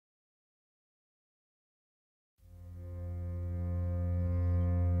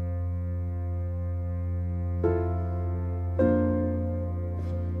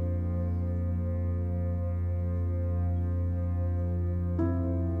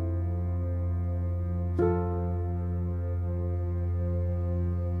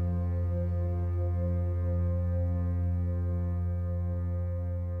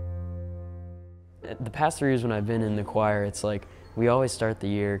The past 3 years when I've been in the choir, it's like we always start the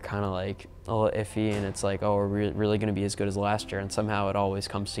year kind of like a little iffy, and it's like, oh, we're really going to be as good as last year, and somehow it always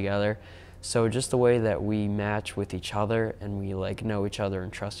comes together. So just the way that we match with each other and we like know each other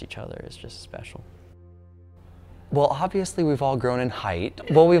and trust each other is just special. Well, obviously we've all grown in height.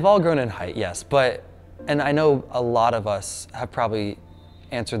 Well, we've all grown in height, yes, and I know a lot of us have probably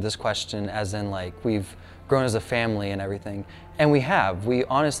answered this question as in like we've grown as a family and everything. And we have. We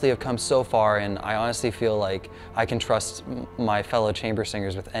honestly have come so far, and I honestly feel like I can trust my fellow chamber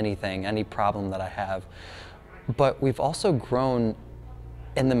singers with anything, any problem that I have. But we've also grown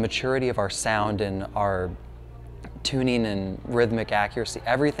in the maturity of our sound and our tuning and rhythmic accuracy,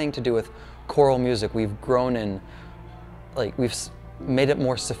 everything to do with choral music. We've grown in, like, we've made it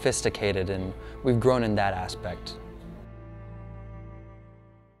more sophisticated, and we've grown in that aspect.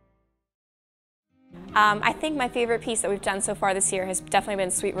 I think my favorite piece that we've done so far this year has definitely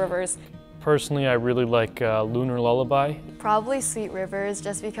been Sweet Rivers. Personally, I really like Lunar Lullaby. Probably Sweet Rivers,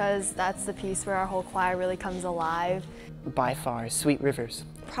 just because that's the piece where our whole choir really comes alive. By far, Sweet Rivers.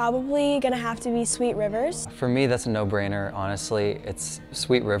 Probably gonna have to be Sweet Rivers. For me, that's a no-brainer, honestly. It's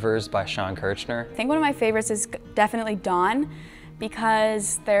Sweet Rivers by Sean Kirchner. I think one of my favorites is definitely Dawn,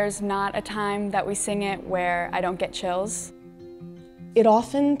 because there's not a time that we sing it where I don't get chills. It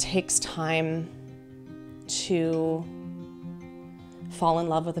often takes time to fall in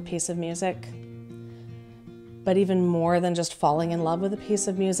love with a piece of music. But even more than just falling in love with a piece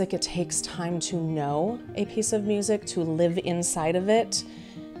of music, it takes time to know a piece of music, to live inside of it,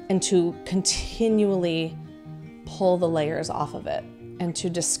 and to continually pull the layers off of it, and to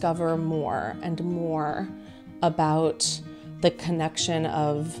discover more and more about the connection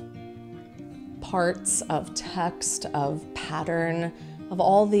of parts, of text, of pattern, of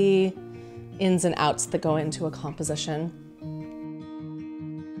all the ins and outs that go into a composition.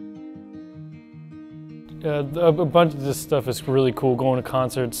 A bunch of this stuff is really cool, going to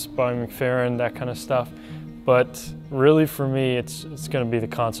concerts by McFerrin, that kind of stuff. But really for me, it's going to be the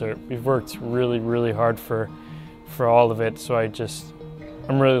concert. We've worked really, really hard for all of it, so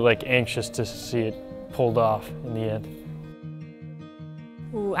I'm really like anxious to see it pulled off in the end.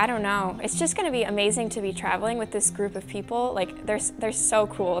 Ooh, I don't know. It's just going to be amazing to be traveling with this group of people. Like, they're so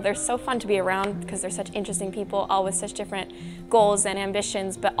cool. They're so fun to be around because they're such interesting people, all with such different goals and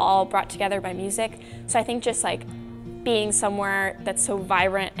ambitions, but all brought together by music. So I think just like being somewhere that's so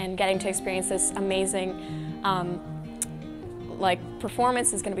vibrant and getting to experience this amazing like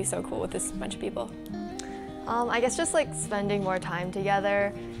performance is going to be so cool with this bunch of people. I guess just like spending more time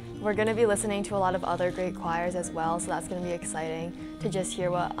together. We're going to be listening to a lot of other great choirs as well, so that's going to be exciting to just hear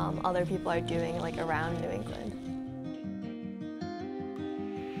what other people are doing like around New England.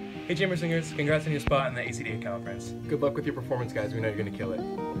 Hey Chamber Singers, congrats on your spot in the ACDA conference. Good luck with your performance, guys. We know you're going to kill it.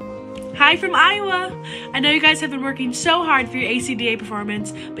 Hi from Iowa! I know you guys have been working so hard for your ACDA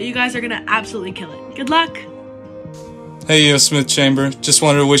performance, but you guys are going to absolutely kill it. Good luck! Hey EO Smith Chamber, just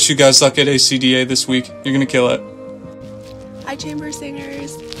wanted to wish you guys luck at ACDA this week. You're going to kill it. Hi Chamber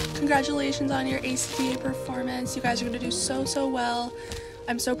Singers, congratulations on your ACDA performance. You guys are going to do so well.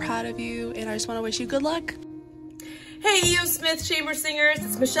 I'm so proud of you, and I just want to wish you good luck. Hey EO Smith Chamber Singers,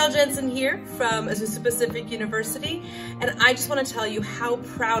 it's Michelle Jensen here from Azusa Pacific University, and I just want to tell you how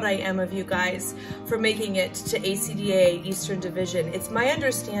proud I am of you guys for making it to ACDA Eastern Division. It's my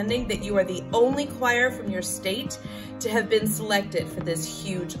understanding that you are the only choir from your state to have been selected for this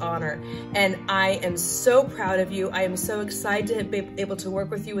huge honor, and I am so proud of you. I am so excited to be able to work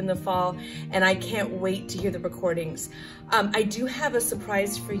with you in the fall, and I can't wait to hear the recordings. I do have a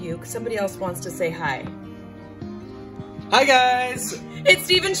surprise for you. Somebody else wants to say hi. Hi guys! It's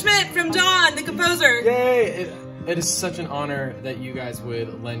Stephen Schmidt from Dawn, the composer. Yay! It is such an honor that you guys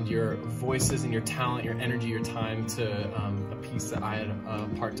would lend your voices and your talent, your energy, your time to a piece that I had a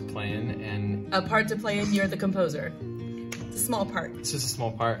part to play in. And a part to play in, you're the composer. It's a small part. It's just a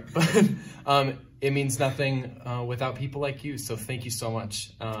small part, but it means nothing without people like you, so thank you so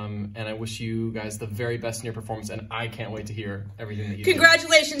much. And I wish you guys the very best in your performance, and I can't wait to hear everything that you do.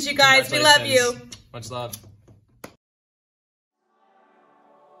 Congratulations, you guys. We love you. Much love.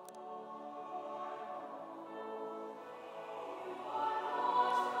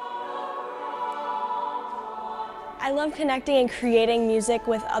 I love connecting and creating music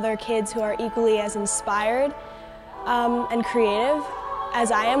with other kids who are equally as inspired and creative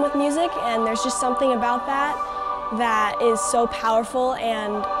as I am with music, and there's just something about that is so powerful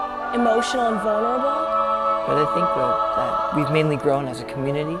and emotional and vulnerable. But I think that we've mainly grown as a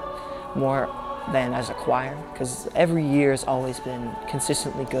community more than as a choir, because every year has always been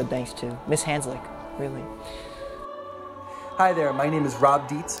consistently good thanks to Miss Hanslick, really. Hi there, my name is Rob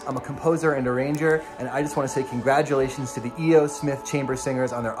Dietz. I'm a composer and arranger, and I just want to say congratulations to the E.O. Smith Chamber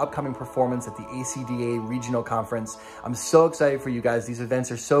Singers on their upcoming performance at the ACDA Regional Conference. I'm so excited for you guys. These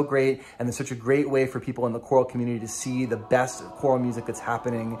events are so great, and they're such a great way for people in the choral community to see the best choral music that's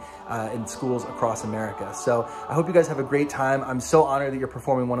happening in schools across America. So I hope you guys have a great time. I'm so honored that you're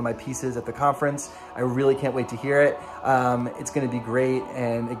performing one of my pieces at the conference. I really can't wait to hear it. It's going to be great,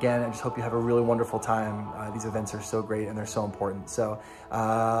 and again, I just hope you have a really wonderful time. These events are so great and they're so important. So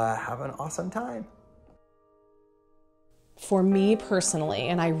have an awesome time. For me personally,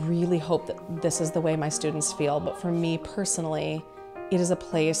 and I really hope that this is the way my students feel, but for me personally, it is a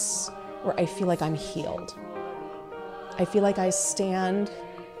place where I feel like I'm healed. I feel like I stand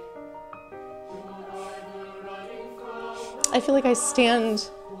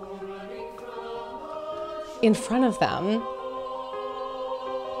in front of them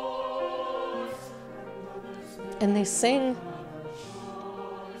and they sing,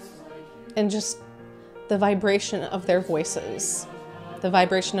 and just the vibration of their voices, the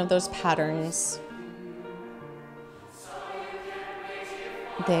vibration of those patterns,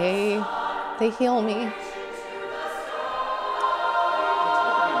 they heal me.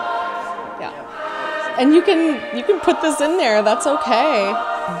 Yeah. And you can put this in there, that's okay.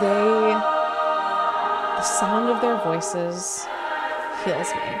 The sound of their voices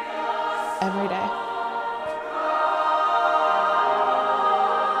heals me every day.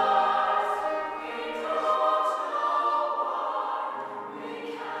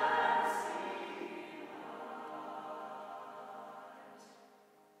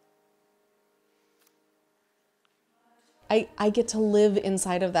 I get to live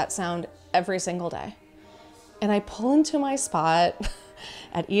inside of that sound every single day. And I pull into my spot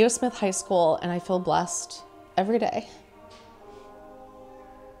at E.O. Smith High School and I feel blessed every day.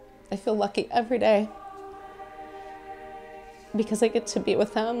 I feel lucky every day because I get to be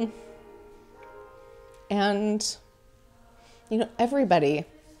with them. And, you know, everybody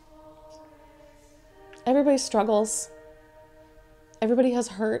struggles. Everybody has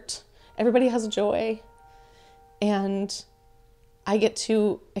hurt. Everybody has joy. And I get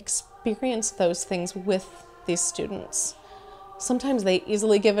to experience those things with these students. Sometimes they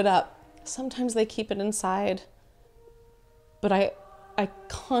easily give it up. Sometimes they keep it inside. But I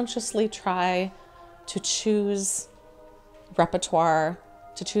consciously try to choose repertoire,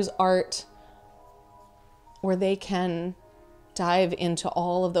 to choose art where they can dive into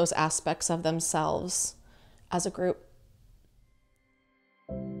all of those aspects of themselves as a group.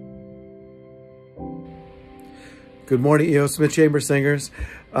 Good morning, E.O. Smith Chamber Singers.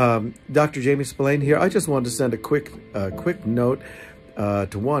 Dr. Jamie Spillane here. I just wanted to send a quick note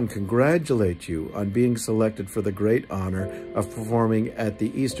to one, congratulate you on being selected for the great honor of performing at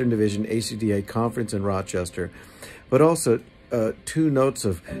the Eastern Division ACDA Conference in Rochester. But also, two notes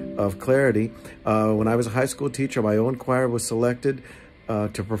of clarity. When I was a high school teacher, my own choir was selected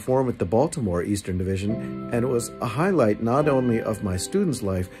to perform at the Baltimore Eastern Division, and it was a highlight not only of my students'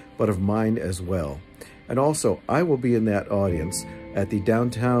 life, but of mine as well. And also, I will be in that audience at the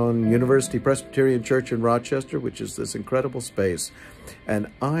Downtown University Presbyterian Church in Rochester, which is this incredible space. And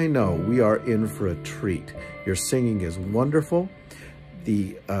I know we are in for a treat. Your singing is wonderful.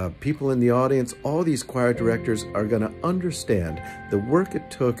 The people in the audience, all these choir directors are going to understand the work it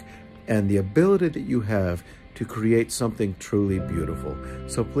took and the ability that you have to create something truly beautiful.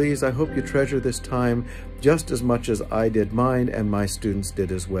 So please, I hope you treasure this time just as much as I did mine and my students did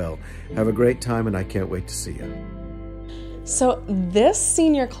as well. Have a great time, and I can't wait to see you. So this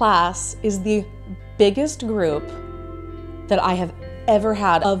senior class is the biggest group that I have ever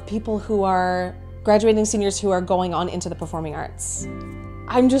had of people who are graduating seniors who are going on into the performing arts.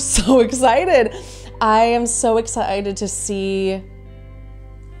 I'm just so excited. I am so excited to see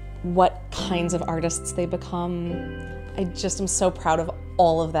what kinds of artists they become. I just am so proud of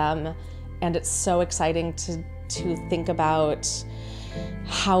all of them, and it's so exciting to think about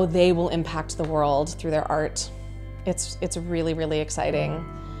how they will impact the world through their art. It's really, really exciting.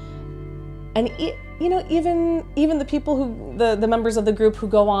 And you know, even the people who, the members of the group who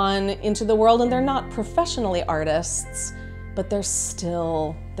go on into the world and they're not professionally artists, but they're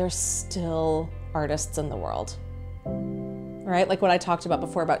still artists in the world. Right? Like what I talked about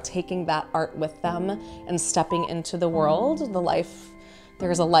before about taking that art with them and stepping into the world,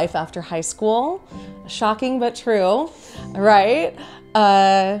 there is a life after high school, shocking but true, right?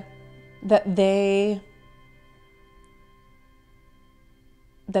 That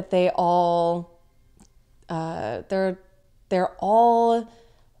they all, they're all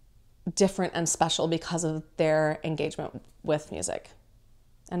different and special because of their engagement with music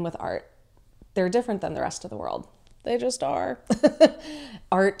and with art. They're different than the rest of the world. They just are.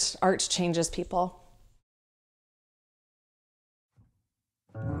 Art changes people.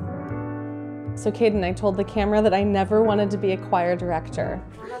 So Caden, I told the camera that I never wanted to be a choir director.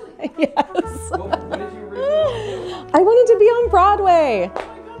 Really? Yes. What did you originally do? I wanted to be on Broadway.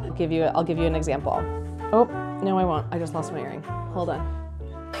 I'll give you an example. Oh, no I won't. I just lost my earring. Hold on.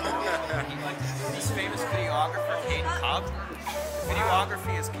 This famous videographer, Caden Cobb.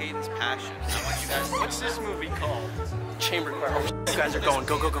 Videography is Caden's passion. I want you guys, what's this movie called? Chamber Choir. You guys are going,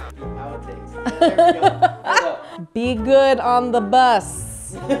 go, go, go. Be good on the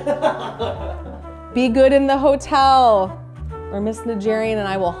bus. Be good in the hotel, or Miss Nigerian and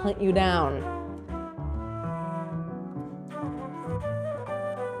I will hunt you down.